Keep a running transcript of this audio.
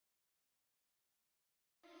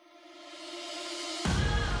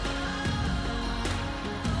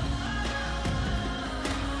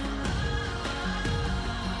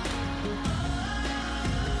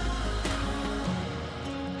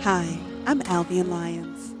Hi, I'm Alvian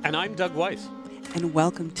Lyons, And I'm Doug Weiss. and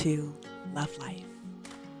welcome to Love Life.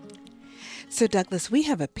 So, Douglas, we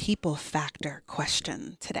have a people factor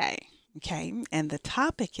question today, okay? And the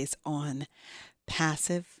topic is on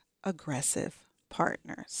passive aggressive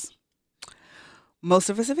partners. Most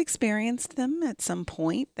of us have experienced them at some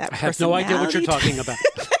point, that I have no idea what you're talking about.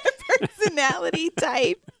 personality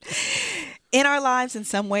type in our lives in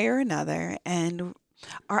some way or another. And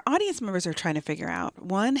our audience members are trying to figure out,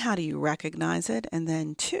 one, how do you recognize it? And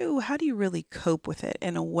then two, how do you really cope with it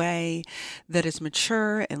in a way that is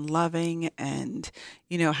mature and loving and,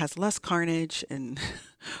 has less carnage and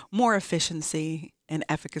more efficiency and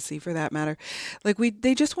efficacy for that matter.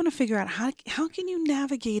 They just want to figure out how can you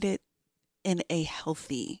navigate it in a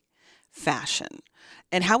healthy fashion?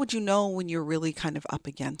 And how would you know when you're really kind of up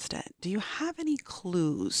against it? Do you have any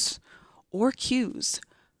clues or cues?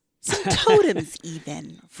 Some totems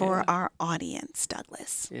even for our audience,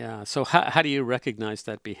 Douglas. Yeah. So how do you recognize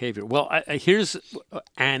that behavior? Well, here's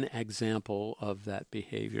an example of that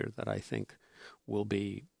behavior that I think will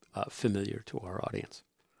be familiar to our audience.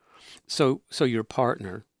 So your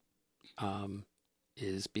partner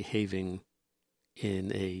is behaving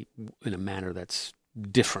in a manner that's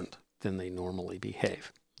different than they normally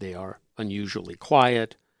behave. They are unusually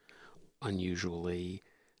quiet, unusually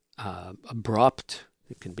abrupt.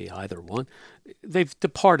 It can be either one. They've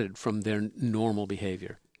departed from their normal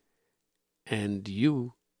behavior. And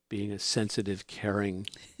you, being a sensitive, caring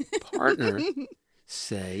partner,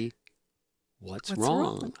 say, What's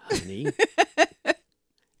wrong, honey?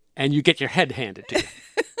 And you get your head handed to you.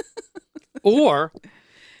 Or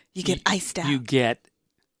you get iced out. You get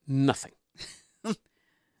nothing.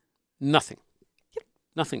 Nothing. Yep.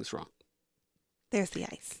 Nothing's wrong. There's the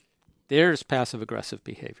ice. There's passive-aggressive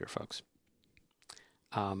behavior, folks.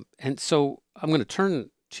 And so I'm going to turn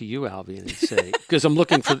to you, Alvian, and say, because I'm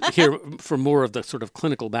looking for more of the sort of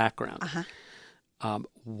clinical background.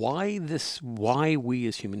 Why we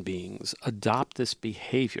as human beings adopt this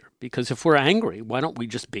behavior? Because if we're angry, why don't we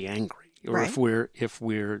just be angry? Or right. if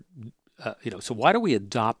we're so why do we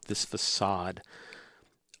adopt this facade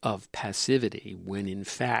of passivity when in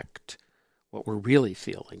fact what we're really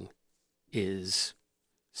feeling is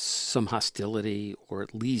some hostility or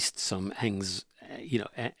at least some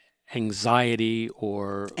anxiety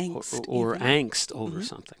or angst over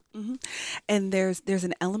something. Mm-hmm. And there's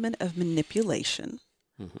an element of manipulation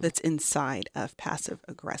that's inside of passive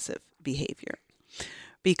aggressive behavior.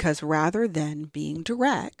 Because rather than being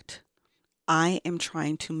direct, I am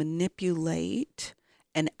trying to manipulate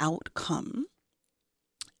an outcome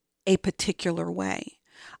a particular way.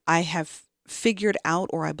 I have figured out,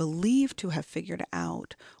 or I believe to have figured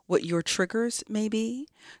out, what your triggers may be.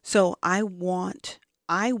 So I want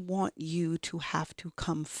you to have to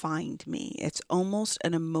come find me. It's almost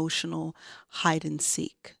an emotional hide and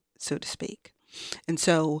seek, so to speak. And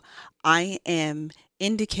so I am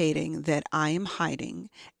indicating that I am hiding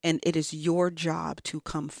and it is your job to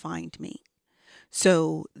come find me.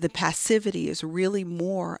 So the passivity is really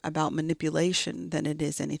more about manipulation than it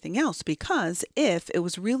is anything else, because if it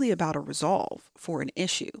was really about a resolve for an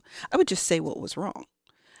issue, I would just say what was wrong.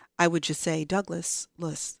 I would just say, Douglas,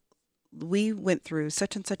 listen, we went through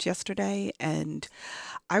such and such yesterday, and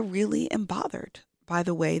I really am bothered by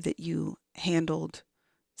the way that you handled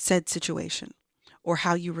said situation or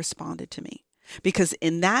how you responded to me. Because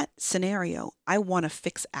in that scenario, I want to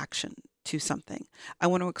fix action to something. I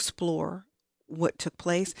want to explore what took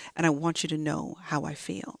place, and I want you to know how I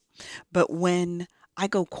feel. But when I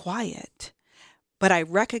go quiet, but I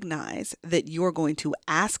recognize that you're going to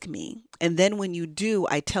ask me, and then when you do,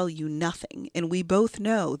 I tell you nothing, and we both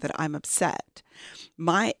know that I'm upset,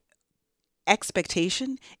 my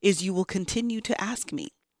expectation is you will continue to ask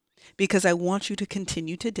me, because I want you to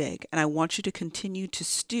continue to dig, and I want you to continue to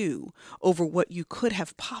stew over what you could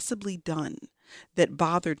have possibly done that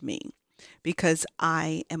bothered me, because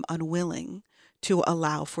I am unwilling to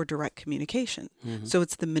allow for direct communication. So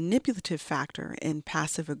it's the manipulative factor in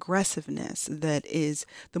passive aggressiveness that is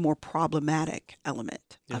the more problematic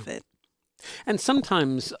element of it. And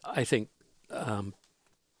sometimes I think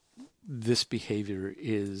this behavior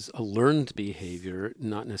is a learned behavior,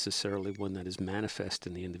 not necessarily one that is manifest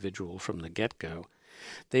in the individual from the get-go.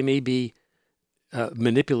 They may be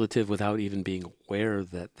manipulative without even being aware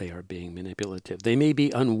that they are being manipulative. They may be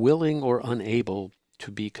unwilling or unable to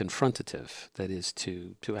be confrontative, that is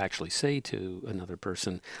to actually say to another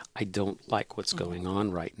person, I don't like what's going on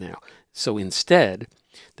right now. So instead,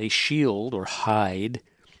 they shield or hide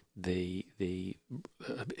the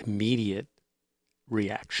immediate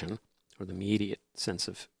reaction or the immediate sense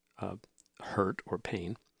of hurt or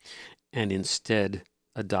pain, and instead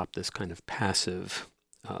adopt this kind of passive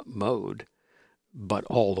mode, but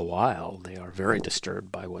all the while they are very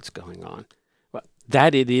disturbed by what's going on. But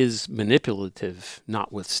that it is manipulative,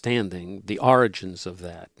 notwithstanding, the origins of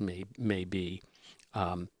that may be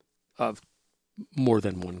of more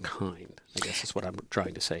than one kind, I guess is what I'm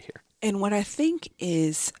trying to say here. And what I think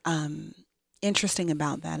is interesting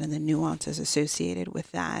about that and the nuances associated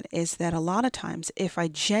with that is that a lot of times, if I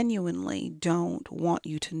genuinely don't want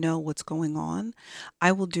you to know what's going on,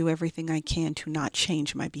 I will do everything I can to not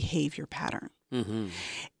change my behavior pattern. Mm-hmm.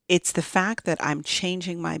 It's the fact that I'm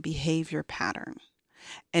changing my behavior pattern.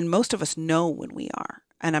 And most of us know when we are.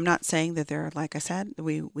 And I'm not saying that there, like I said,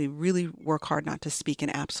 we really work hard not to speak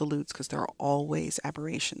in absolutes because there are always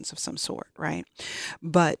aberrations of some sort, right?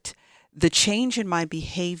 But the change in my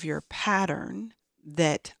behavior pattern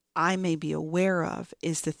that I may be aware of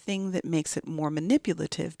is the thing that makes it more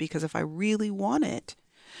manipulative, because if I really wanted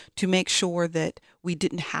to make sure that we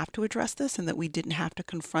didn't have to address this and that we didn't have to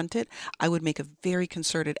confront it, I would make a very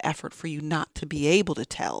concerted effort for you not to be able to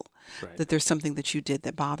tell that there's something that you did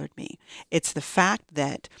that bothered me. It's the fact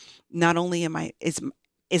that not only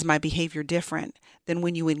is my behavior different, then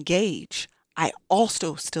when you engage, I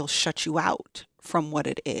also still shut you out from what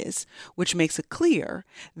it is, which makes it clear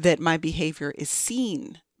that my behavior is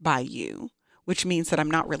seen by you, which means that I'm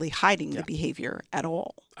not really hiding the behavior at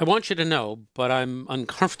all. I want you to know, but I'm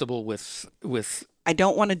uncomfortable with I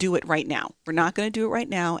don't want to do it right now. We're not going to do it right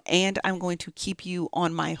now, and I'm going to keep you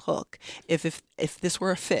on my hook. If this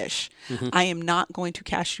were a fish, mm-hmm. I am not going to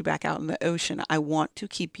cast you back out in the ocean. I want to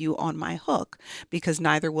keep you on my hook, because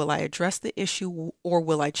neither will I address the issue or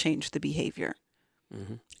will I change the behavior.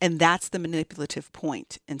 Mm-hmm. And that's the manipulative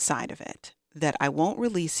point inside of it, that I won't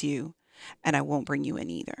release you and I won't bring you in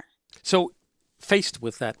either. So faced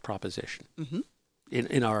with that proposition, mm-hmm.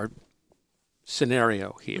 in our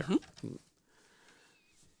scenario here, mm-hmm.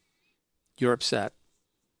 you're upset.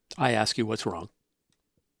 I ask you what's wrong.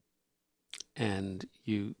 And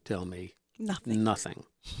you tell me nothing.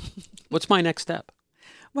 What's my next step?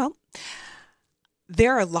 Well,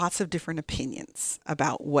 there are lots of different opinions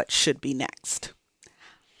about what should be next.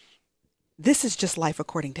 This is just life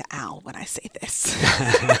according to Al when I say this.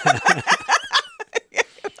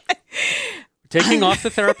 Taking off the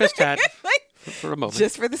therapist hat for a moment.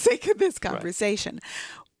 Just for the sake of this conversation.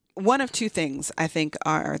 Right. One of two things I think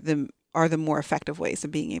are the more effective ways of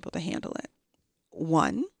being able to handle it.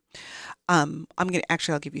 One, I'll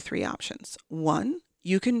give you three options. One,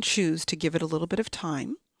 you can choose to give it a little bit of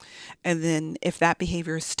time. And then if that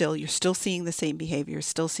behavior is you're still seeing the same behavior,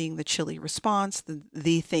 still seeing the chilly response,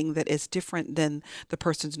 the thing that is different than the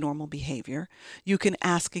person's normal behavior, you can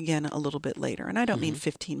ask again a little bit later. And I don't mean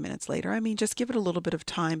 15 minutes later. I mean, just give it a little bit of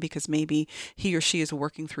time, because maybe he or she is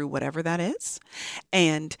working through whatever that is.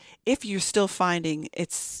 And if you're still finding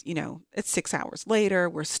it's 6 hours later,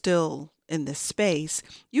 we're still in this space,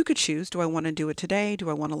 you could choose, do I want to do it today? Do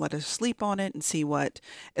I want to let us sleep on it and see what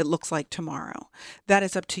it looks like tomorrow? That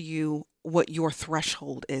is up to you, what your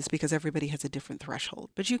threshold is, because everybody has a different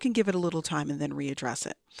threshold. But you can give it a little time and then readdress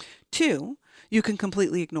it. Two, you can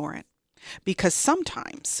completely ignore it. Because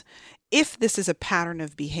sometimes, if this is a pattern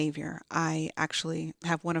of behavior, I actually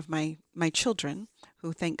have one of my children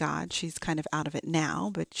who, thank God, she's kind of out of it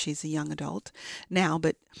now, but she's a young adult now,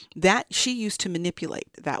 but that she used to manipulate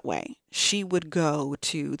that way. She would go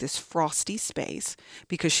to this frosty space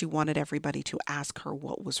because she wanted everybody to ask her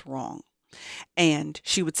what was wrong. And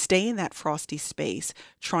she would stay in that frosty space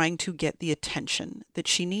trying to get the attention that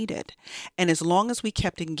she needed. And as long as we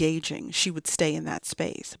kept engaging, she would stay in that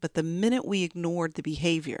space. But the minute we ignored the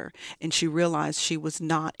behavior and she realized she was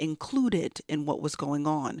not included in what was going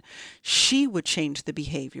on, she would change the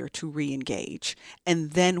behavior to re-engage.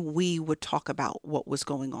 And then we would talk about what was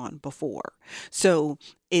going on before. So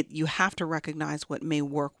you have to recognize what may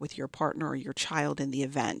work with your partner or your child in the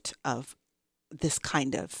event of this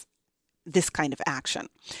kind of action.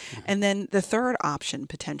 Mm-hmm. And then the third option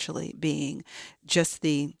potentially being just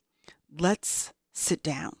let's sit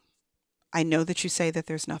down. I know that you say that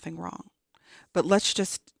there's nothing wrong, but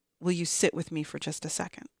will you sit with me for just a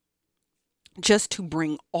second? Just to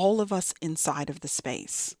bring all of us inside of the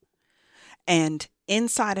space. And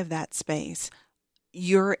inside of that space,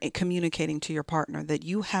 you're communicating to your partner that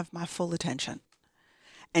you have my full attention.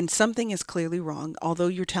 And something is clearly wrong, although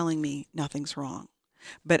you're telling me nothing's wrong.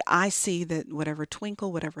 But I see that whatever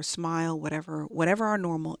twinkle, whatever smile, whatever our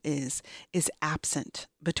normal is absent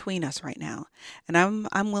between us right now. And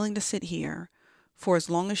I'm willing to sit here for as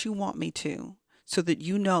long as you want me to, so that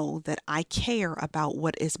you know that I care about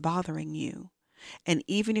what is bothering you. And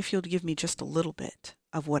even if you'll give me just a little bit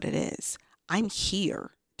of what it is, I'm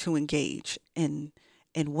here to engage in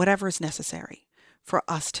in whatever is necessary for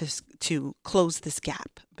us to close this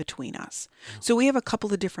gap between us. So we have a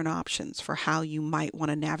couple of different options for how you might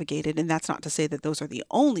want to navigate it. And that's not to say that those are the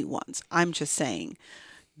only ones. I'm just saying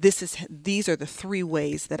these are the three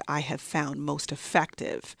ways that I have found most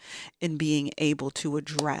effective in being able to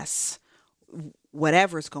address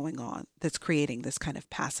whatever's going on that's creating this kind of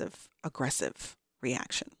passive aggressive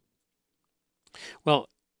reaction. Well,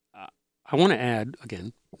 I want to add,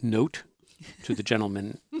 again, note to the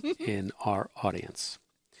gentlemen in our audience.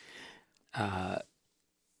 As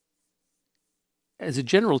a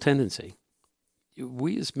general tendency,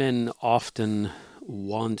 we as men often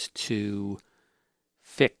want to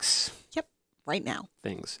fix right now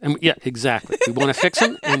things. And yeah, exactly. We want to fix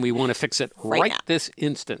them, and we want to fix it right this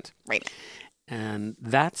instant. Right now. And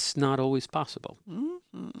that's not always possible.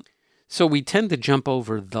 Mm-hmm. So we tend to jump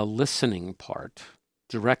over the listening part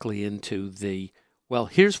directly into the, well,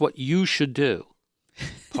 here's what you should do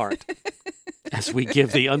part as we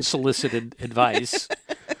give the unsolicited advice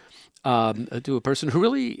to a person who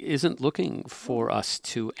really isn't looking for us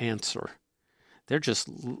to answer. They're just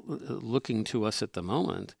looking to us at the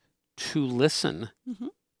moment to listen. Mm-hmm.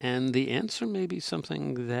 And the answer may be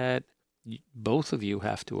something that both of you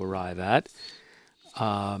have to arrive at,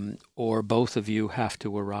 or both of you have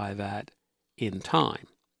to arrive at in time.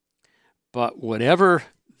 But whatever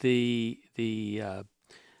the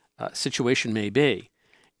situation may be,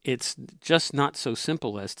 it's just not so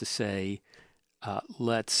simple as to say,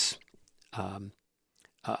 let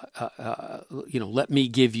me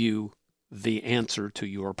give you the answer to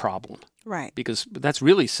your problem. Right. Because that's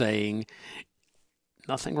really saying,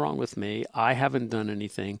 nothing wrong with me. I haven't done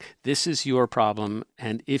anything. This is your problem.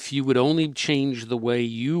 And if you would only change the way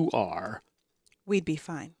you are, we'd be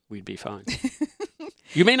fine. We'd be fine.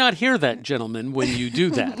 You may not hear that, gentlemen, when you do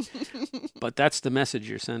that, but that's the message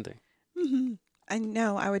you're sending. Mm-hmm. I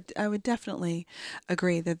know. I would definitely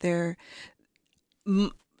agree that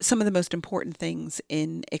some of the most important things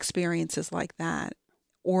in experiences like that,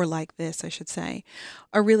 or like this, I should say,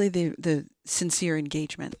 are really the sincere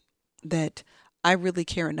engagement, that I really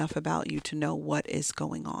care enough about you to know what is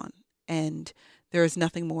going on. And there is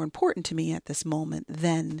nothing more important to me at this moment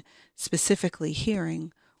than specifically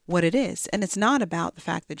hearing what it is. And it's not about the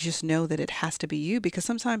fact that just know that it has to be you, because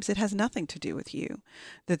sometimes it has nothing to do with you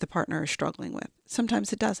that the partner is struggling with.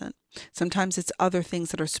 Sometimes it doesn't. Sometimes it's other things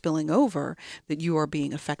that are spilling over that you are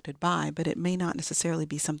being affected by, but it may not necessarily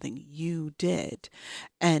be something you did,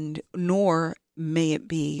 and nor may it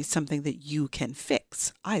be something that you can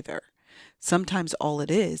fix either. Sometimes all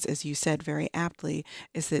it is, as you said very aptly,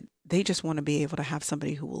 is that they just want to be able to have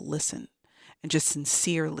somebody who will listen and just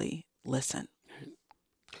sincerely listen.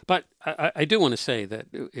 But I do want to say that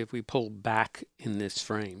if we pull back in this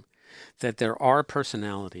frame, that there are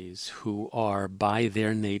personalities who are, by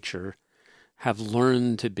their nature, have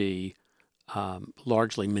learned to be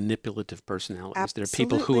largely manipulative personalities. Absolutely. There are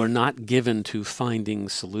people who are not given to finding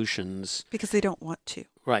solutions. Because they don't want to.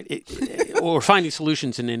 Right. Or finding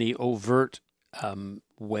solutions in any overt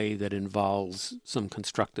way that involves some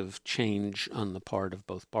constructive change on the part of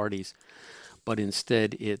both parties. But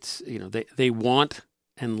instead, it's, they want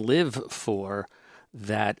and live for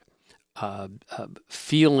that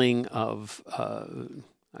feeling of,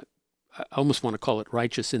 I almost want to call it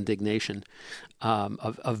righteous indignation,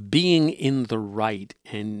 of being in the right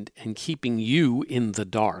and keeping you in the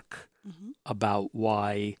dark about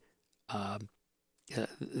why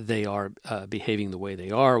they are behaving the way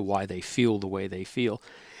they are, why they feel the way they feel.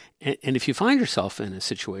 And if you find yourself in a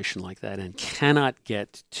situation like that and cannot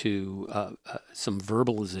get to some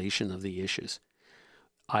verbalization of the issues,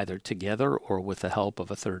 either together or with the help of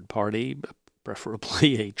a third party,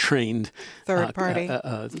 preferably a trained third party,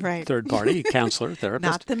 right. Third party counselor, therapist.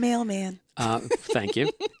 Not the mailman. Thank you.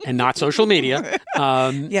 And not social media.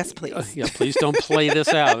 Yes, please. Please don't play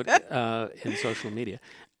this out in social media.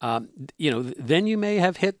 Then you may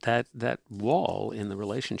have hit that wall in the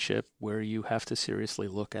relationship where you have to seriously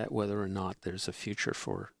look at whether or not there's a future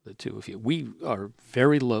for the two of you. We are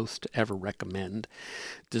very loath to ever recommend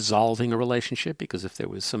dissolving a relationship, because if there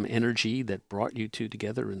was some energy that brought you two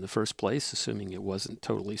together in the first place, assuming it wasn't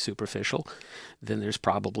totally superficial, then there's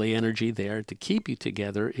probably energy there to keep you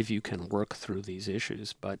together if you can work through these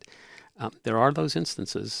issues. But there are those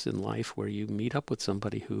instances in life where you meet up with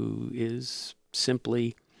somebody who is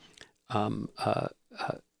simply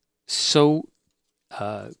so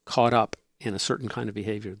caught up in a certain kind of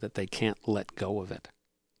behavior that they can't let go of it.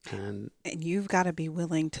 And you've got to be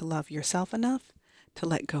willing to love yourself enough to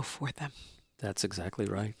let go for them. That's exactly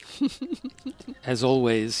right. As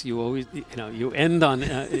always, you end on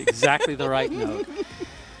exactly the right note.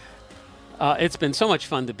 It's been so much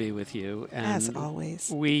fun to be with you. And as always.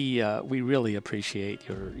 We really appreciate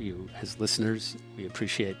you as listeners. We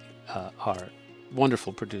appreciate our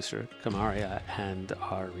wonderful producer, Kamaria, and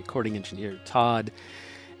our recording engineer, Todd.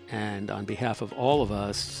 And on behalf of all of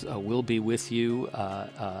us, we'll be with you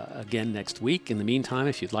again next week. In the meantime,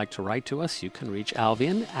 if you'd like to write to us, you can reach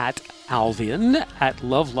Alvian at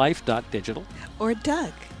lovelife.digital. Or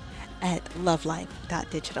Doug at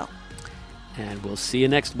lovelife.digital. And we'll see you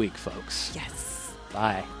next week, folks. Yes.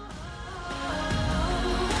 Bye.